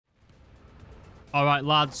Alright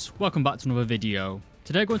lads, welcome back to another video.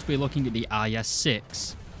 Today we're going to be looking at the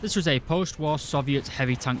IS-6. This was a post-war Soviet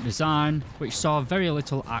heavy tank design, which saw very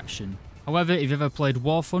little action. However, if you've ever played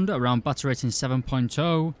War Thunder around Battle Rating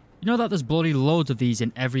 7.0, you know that there's bloody loads of these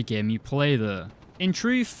in every game you play there. In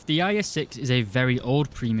truth, the IS-6 is a very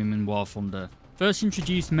old premium in War Thunder, first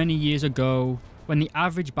introduced many years ago when the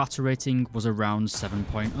average battle rating was around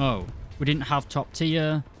 7.0. We didn't have top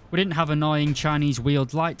tier, we didn't have annoying Chinese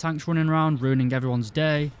wheeled light tanks running around ruining everyone's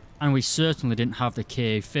day, and we certainly didn't have the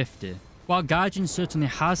KA-50. While Gaijin certainly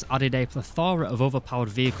has added a plethora of overpowered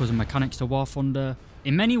vehicles and mechanics to War Thunder,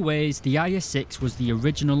 in many ways the IS-6 was the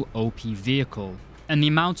original OP vehicle, and the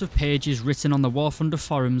amount of pages written on the War Thunder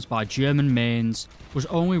forums by German mains was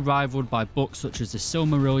only rivaled by books such as The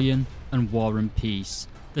Silmarillion and War and Peace.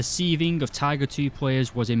 The sieving of Tiger II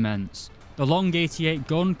players was immense. The long 88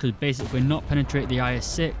 gun could basically not penetrate the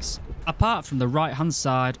IS-6, apart from the right hand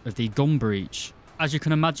side of the gun breech. As you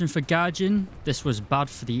can imagine for Gaijin, this was bad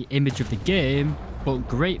for the image of the game, but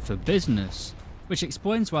great for business, which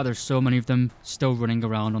explains why there's so many of them still running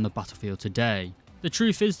around on the battlefield today. The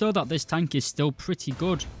truth is though that this tank is still pretty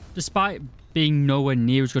good, despite being nowhere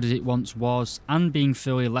near as good as it once was, and being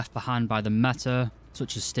fairly left behind by the meta,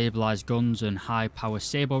 such as stabilised guns and high power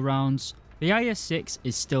sabre rounds. The IS-6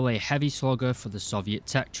 is still a heavy slugger for the Soviet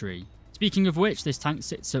tech tree. Speaking of which, this tank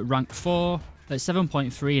sits at rank 4, at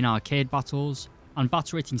 7.3 in arcade battles, and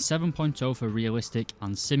battle rating 7.0 for realistic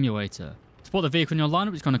and simulator. To put the vehicle in your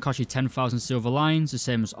lineup, it's going to cost you 10,000 silver lines, the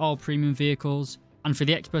same as all premium vehicles, and for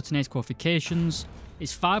the expert and ace qualifications,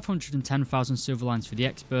 it's 510,000 silver lines for the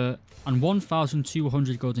expert, and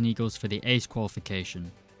 1,200 golden eagles for the ace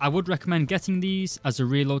qualification. I would recommend getting these, as the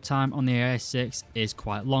reload time on the IS-6 is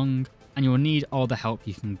quite long, and you will need all the help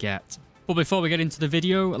you can get. But before we get into the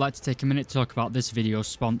video, I'd like to take a minute to talk about this video's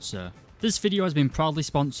sponsor. This video has been proudly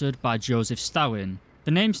sponsored by Joseph Stalin,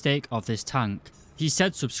 the namesake of this tank. He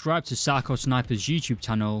said subscribe to SAKO Sniper's YouTube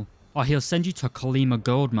channel, or he'll send you to Kolyma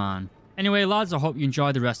Goldmine. Anyway lads, I hope you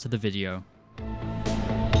enjoy the rest of the video.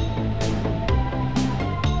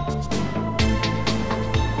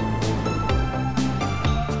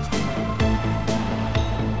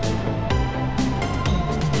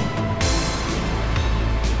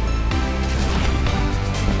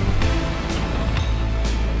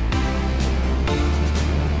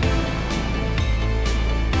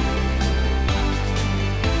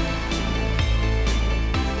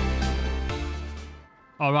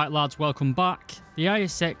 Alright lads, welcome back. The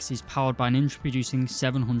IS-6 is powered by an engine-producing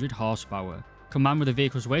 700 horsepower. Combined with the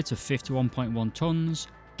vehicle's weight of 51.1 tons,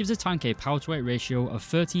 gives the tank a power-to-weight ratio of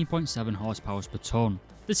 13.7 horsepower per ton.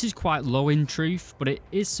 This is quite low in truth, but it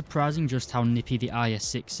is surprising just how nippy the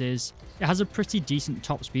IS-6 is. It has a pretty decent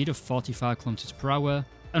top speed of 45 km per hour,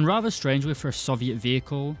 and rather strangely for a Soviet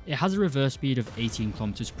vehicle, it has a reverse speed of 18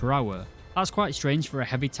 km per hour. That's quite strange for a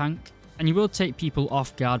heavy tank, and you will take people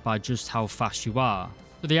off guard by just how fast you are.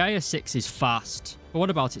 So the IS-6 is fast, but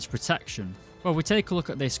what about its protection? Well, if we take a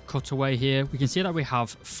look at this cutaway here, we can see that we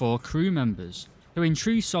have 4 crew members, who in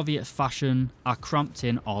true Soviet fashion are cramped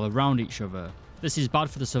in all around each other. This is bad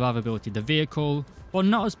for the survivability of the vehicle, but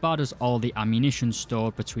not as bad as all the ammunition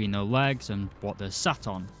stored between their legs and what they're sat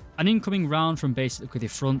on. An incoming round from basically the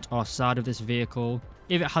front or side of this vehicle,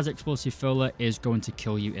 if it has explosive filler, is going to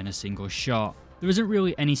kill you in a single shot. There isn't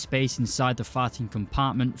really any space inside the fighting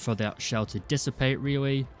compartment for that shell to dissipate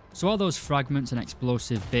really, so all those fragments and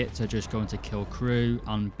explosive bits are just going to kill crew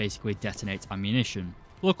and basically detonate ammunition.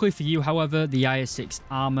 Luckily for you however, the IS-6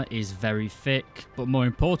 armour is very thick, but more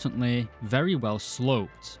importantly, very well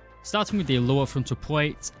sloped. Starting with the lower frontal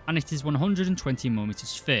plate, and it is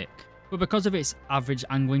 120mm thick, but because of its average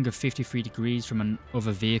angling of 53 degrees from an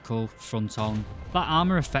other vehicle front on, that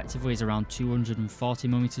armour effectively is around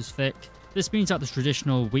 240mm thick. This means that the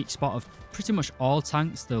traditional weak spot of pretty much all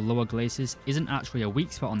tanks, the lower glacis, isn't actually a weak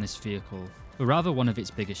spot on this vehicle, but rather one of its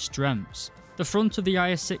biggest strengths. The front of the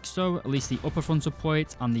IS-6 though, at least the upper frontal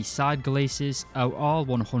plate and the side glacis, are all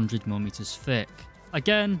 100mm thick.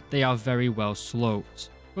 Again, they are very well sloped.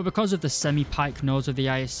 But because of the semi-pike nose of the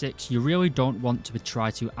IS-6, you really don't want to try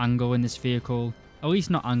to angle in this vehicle, at least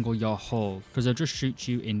not angle your hull, because they'll just shoot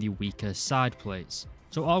you in the weaker side plates.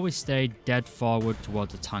 So always stay dead forward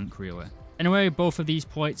towards the tank really. Anyway, both of these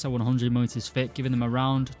plates are 100mm thick, giving them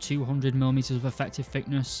around 200mm of effective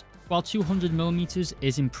thickness. While 200mm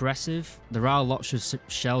is impressive, there are lots of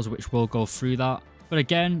shells which will go through that, but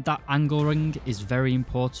again, that angling is very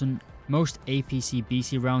important. Most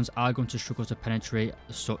APC-BC rounds are going to struggle to penetrate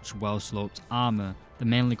such well-sloped armour. They're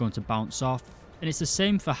mainly going to bounce off, and it's the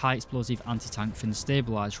same for high explosive anti-tank fin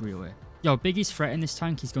stabilised really. Your biggest threat in this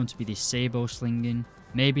tank is going to be the sabot slinging,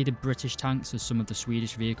 maybe the British tanks as some of the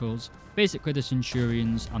Swedish vehicles, basically the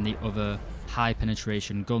Centurions and the other high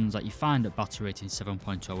penetration guns that you find at battle rating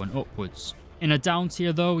 7.0 and upwards. In a down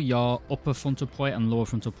tier though, your upper frontal plate and lower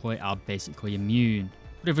frontal plate are basically immune.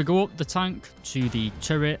 But if we go up the tank to the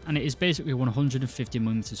turret, and it is basically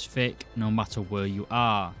 150mm thick no matter where you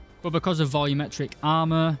are. But because of volumetric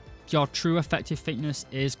armour, your true effective thickness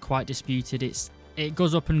is quite disputed. It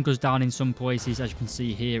goes up and goes down in some places. As you can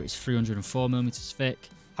see here, it's 304mm thick.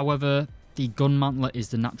 However, the gun mantlet is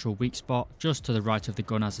the natural weak spot, just to the right of the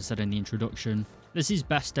gun as I said in the introduction. This is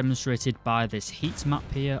best demonstrated by this heat map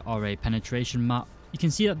here, or a penetration map. You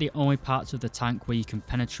can see that the only parts of the tank where you can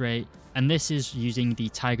penetrate, and this is using the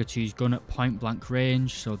Tiger II's gun at point blank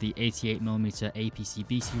range, so the 88mm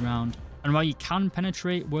APC-BC round. And while you can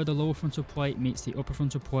penetrate where the lower frontal plate meets the upper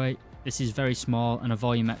frontal plate, this is very small and a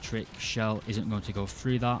volumetric shell isn't going to go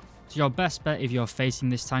through that. So your best bet if you're facing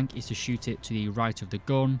this tank is to shoot it to the right of the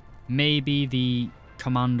gun. Maybe the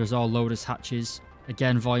commanders or loaders hatches.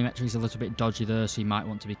 Again, volumetric is a little bit dodgy there, so you might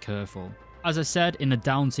want to be careful. As I said, in a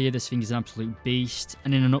down tier this thing is an absolute beast,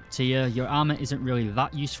 and in an up tier your armour isn't really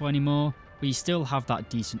that useful anymore, but you still have that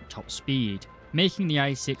decent top speed, making the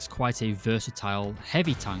IS-6 quite a versatile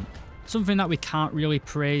heavy tank. Something that we can't really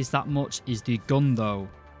praise that much is the gun though.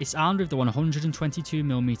 It's armed with the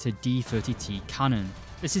 122mm D30T cannon.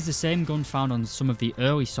 This is the same gun found on some of the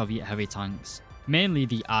early Soviet heavy tanks, mainly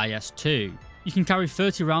the IS-2. You can carry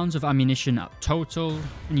 30 rounds of ammunition at total,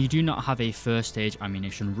 and you do not have a first stage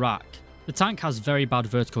ammunition rack. The tank has very bad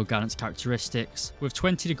vertical guidance characteristics, with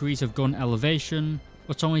 20 degrees of gun elevation,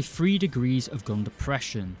 but only 3 degrees of gun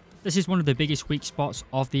depression. This is one of the biggest weak spots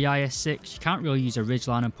of the IS-6, you can't really use a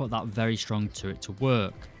ridgeline and put that very strong turret to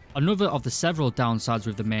work. Another of the several downsides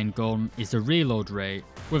with the main gun is the reload rate.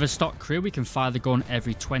 With a stock crew we can fire the gun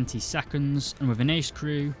every 20 seconds, and with an ace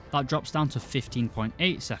crew that drops down to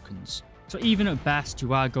 15.8 seconds. So even at best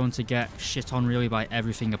you are going to get shit on really by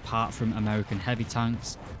everything apart from American heavy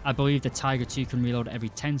tanks. I believe the Tiger II can reload every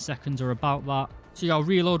 10 seconds or about that. So your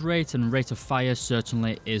reload rate and rate of fire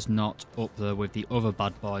certainly is not up there with the other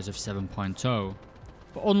bad boys of 7.0.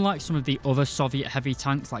 But unlike some of the other Soviet heavy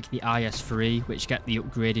tanks like the IS-3, which get the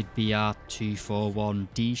upgraded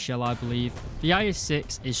BR-241D shell I believe, the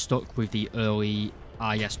IS-6 is stuck with the early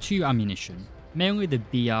IS-2 ammunition, mainly the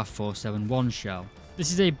BR-471 shell.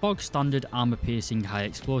 This is a bog standard armour piercing high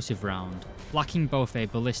explosive round, lacking both a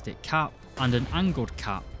ballistic cap and an angled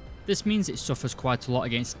cap. This means it suffers quite a lot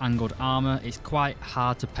against angled armour. It's quite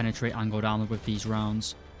hard to penetrate angled armour with these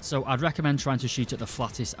rounds, so I'd recommend trying to shoot at the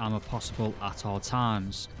flattest armour possible at all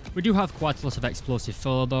times. We do have quite a lot of explosive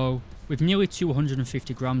filler though. With nearly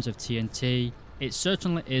 250 grams of TNT, it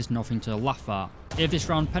certainly is nothing to laugh at. If this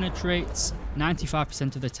round penetrates,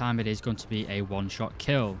 95% of the time it is going to be a one-shot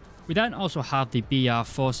kill. We then also have the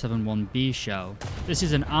BR-471B shell. This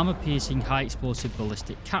is an armour-piercing high-explosive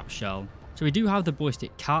ballistic cap shell. So we do have the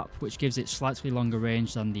ballistic cap, which gives it slightly longer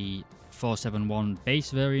range than the 471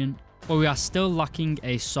 base variant, but we are still lacking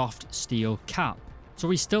a soft steel cap. So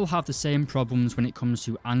we still have the same problems when it comes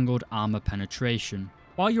to angled armour penetration.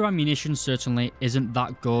 While your ammunition certainly isn't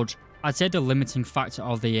that good, I'd say the limiting factor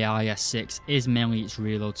of the IS-6 is mainly its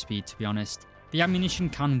reload speed, to be honest. The ammunition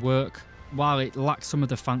can work, while it lacks some of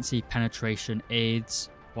the fancy penetration aids,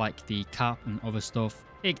 like the cap and other stuff.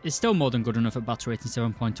 It is still more than good enough at battle rating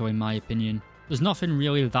 7.0 in my opinion. There's nothing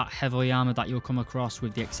really that heavily armoured that you'll come across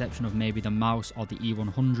with the exception of maybe the Mouse or the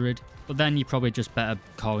E100, but then you're probably just better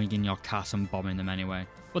calling in your CAS and bombing them anyway.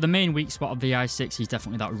 But the main weak spot of the IS-6 is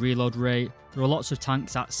definitely that reload rate. There are lots of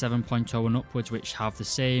tanks at 7.0 and upwards which have the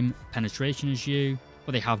same penetration as you,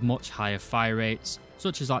 but they have much higher fire rates,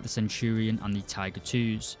 such as like the Centurion and the Tiger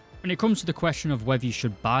IIs. When it comes to the question of whether you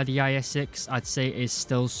should buy the IS-6, I'd say it is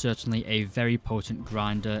still certainly a very potent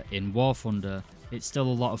grinder in War Thunder. It's still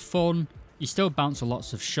a lot of fun, you still bounce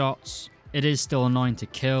lots of shots, it is still annoying to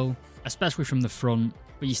kill, especially from the front,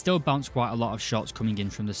 but you still bounce quite a lot of shots coming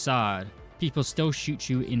in from the side. People still shoot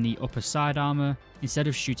you in the upper side armour instead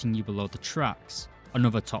of shooting you below the tracks.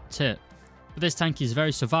 Another top tip. But this tank is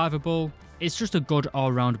very survivable, it's just a good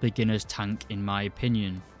all-round beginner's tank in my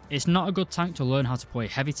opinion. It's not a good tank to learn how to play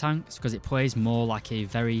heavy tanks because it plays more like a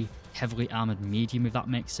very heavily armoured medium if that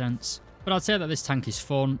makes sense. But I'd say that this tank is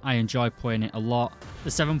fun, I enjoy playing it a lot. The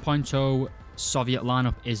 7.0 Soviet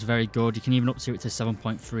lineup is very good, you can even up to it to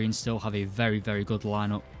 7.3 and still have a very good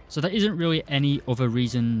lineup. So there isn't really any other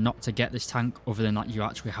reason not to get this tank other than that you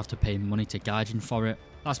actually have to pay money to Gaijin for it.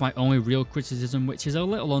 That's my only real criticism, which is a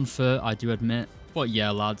little unfair, I do admit. But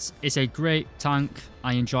yeah lads, it's a great tank,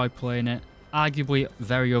 I enjoy playing it. Arguably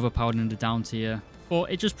very overpowered in the down tier,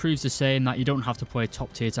 but it just proves the saying that you don't have to play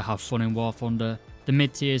top tier to have fun in War Thunder. The The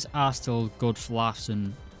mid tiers are still good for laughs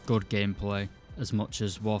and good gameplay, as much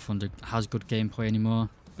as War Thunder has good gameplay anymore.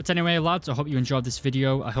 But anyway lads, I hope you enjoyed this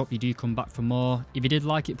video. I hope you do come back for more. If you did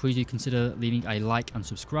like it, please do consider leaving a like and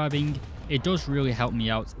subscribing. It does really help me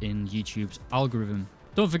out in YouTube's algorithm.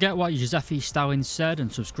 Don't forget what Giuseppe Stalin said and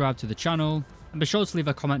subscribe to the channel. And be sure to leave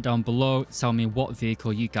a comment down below to tell me what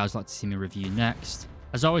vehicle you guys like to see me review next.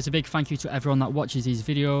 As always, a big thank you to everyone that watches these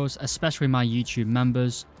videos, especially my YouTube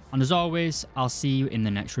members. And as always, I'll see you in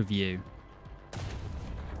the next review.